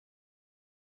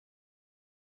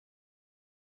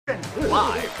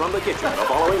Live from the kitchen, the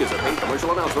following is a paid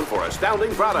commercial announcement for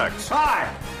Astounding Products. Hi,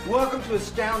 welcome to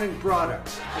Astounding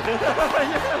Products.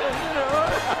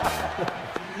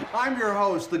 I'm your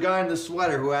host, the guy in the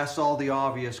sweater who asks all the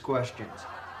obvious questions.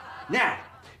 Now,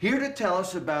 here to tell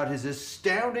us about his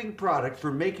astounding product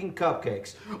for making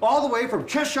cupcakes, all the way from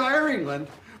Cheshire, England,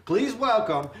 please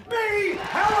welcome me.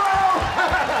 Hello!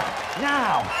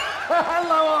 Now,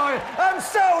 hello, I'm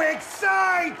so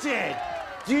excited!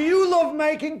 Do you love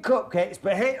making cupcakes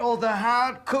but hate all the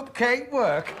hard cupcake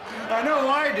work? I know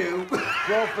I do.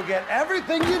 Well, forget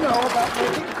everything you know about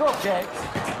making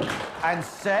cupcakes and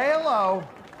say hello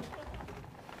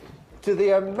to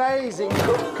the amazing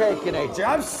Kupcake Inator.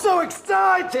 I'm so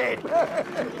excited!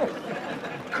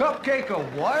 Cupcake a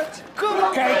what?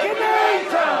 Kupcake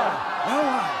Inator!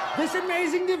 Oh, this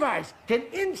amazing device can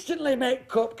instantly make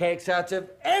cupcakes out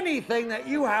of anything that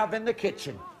you have in the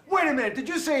kitchen. Wait a minute, did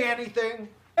you say anything?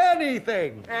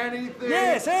 Anything. Anything?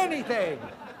 Yes, anything.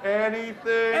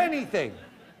 Anything? Anything.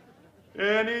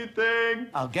 Anything?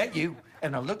 I'll get you,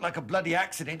 and I'll look like a bloody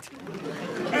accident.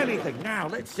 Anything. Now,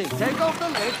 let's see. Take off the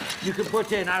lid. You can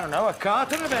put in, I don't know, a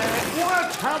carton of eggs.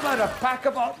 What? How about a pack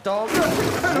of hot dogs?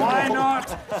 Why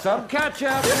not? Some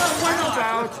ketchup. What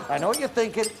about? I know what you're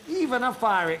thinking. Even a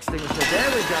fire extinguisher.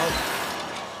 There we go.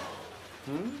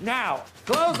 Now,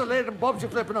 close the lid and Bob's your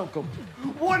flippin' uncle.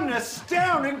 What an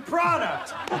astounding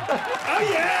product! Oh,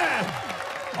 yeah!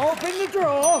 Open the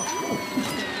drawer.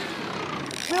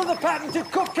 Fill the patented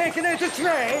Kupcake Inator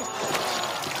tray.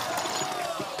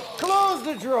 Close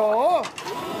the drawer.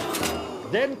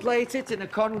 Then plate it in a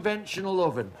conventional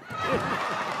oven.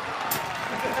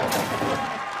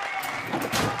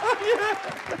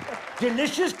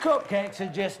 Delicious cupcakes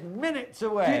are just minutes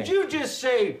away. Did you just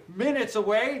say minutes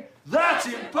away? That's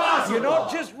impossible! You're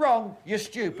not just wrong, you're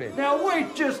stupid. Now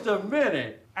wait just a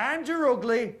minute. And you're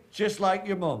ugly, just like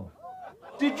your mum.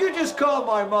 Did you just call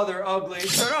my mother ugly?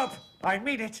 Shut up! I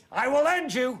mean it. I will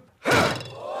end you.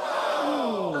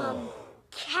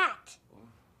 Cat,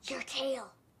 your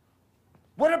tail.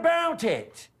 What about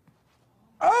it?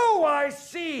 Oh, I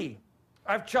see.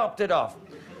 I've chopped it off.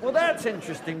 Well, that's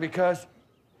interesting because...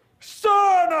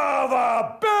 Son of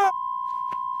a bitch!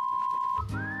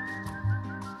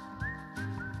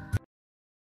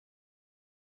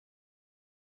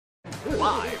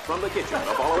 Live from the kitchen,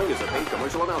 the following is a paid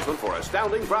commercial announcement for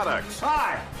Astounding Products.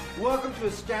 Hi, welcome to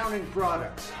Astounding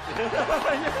Products.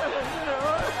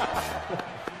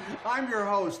 I'm your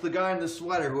host, the guy in the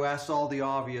sweater who asks all the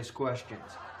obvious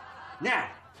questions. Now,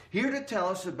 here to tell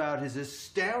us about his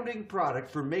astounding product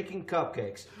for making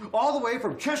cupcakes, all the way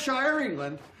from Cheshire,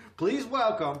 England, please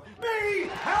welcome me.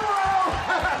 Hello!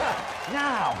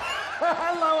 Now,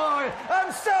 hello,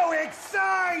 I'm so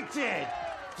excited!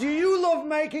 Do you love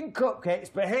making cupcakes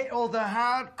but hate all the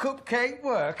hard cupcake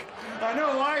work? I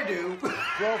know I do.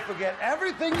 Well, forget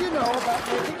everything you know about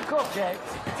making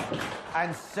cupcakes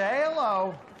and say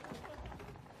hello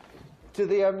to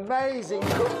the amazing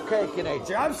Kupcake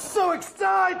Inator. I'm so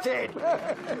excited!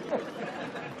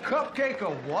 Cupcake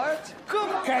a what?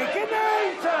 Kupcake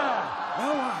Inator!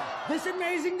 Oh, this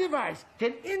amazing device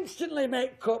can instantly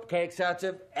make cupcakes out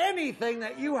of anything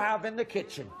that you have in the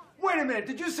kitchen. Wait a minute,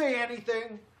 did you say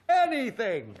anything?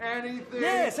 Anything. Anything?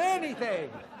 Yes, anything.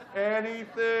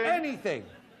 Anything? Anything.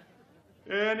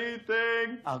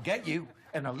 Anything? I'll get you,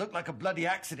 and I'll look like a bloody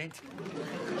accident.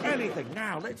 Anything.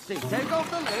 Now, let's see. Take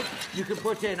off the lid. You can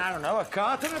put in, I don't know, a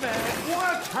carton of eggs.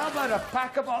 What? How about a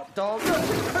pack of hot dogs?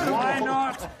 Why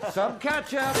not? Some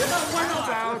ketchup. What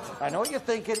about? I know what you're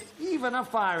thinking. Even a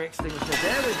fire extinguisher.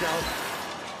 There we go.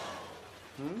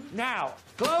 Now,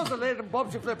 close the lid and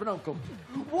Bob's your flippin' uncle.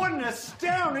 What an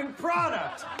astounding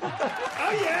product!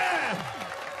 Oh, yeah!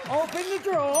 Open the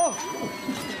drawer.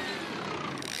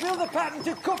 Fill the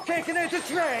patented Kupcake Inator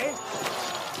tray.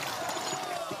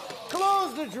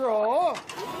 Close the drawer.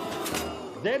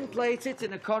 Then plate it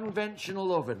in a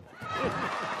conventional oven.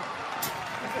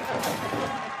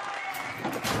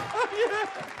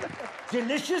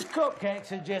 Delicious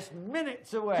cupcakes are just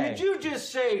minutes away. Did you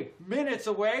just say minutes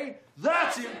away?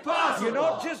 That's impossible! You're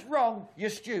not just wrong, you're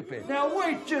stupid. Now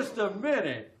wait just a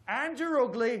minute. And you're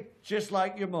ugly, just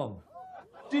like your mum.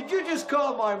 Did you just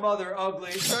call my mother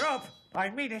ugly? Shut up! I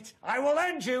mean it. I will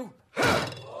end you.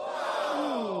 Cat,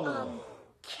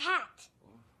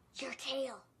 your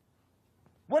tail.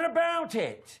 What about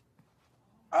it?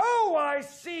 Oh, I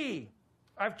see.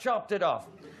 I've chopped it off.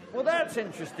 Well, that's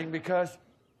interesting because...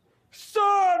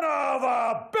 Son of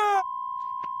a bitch!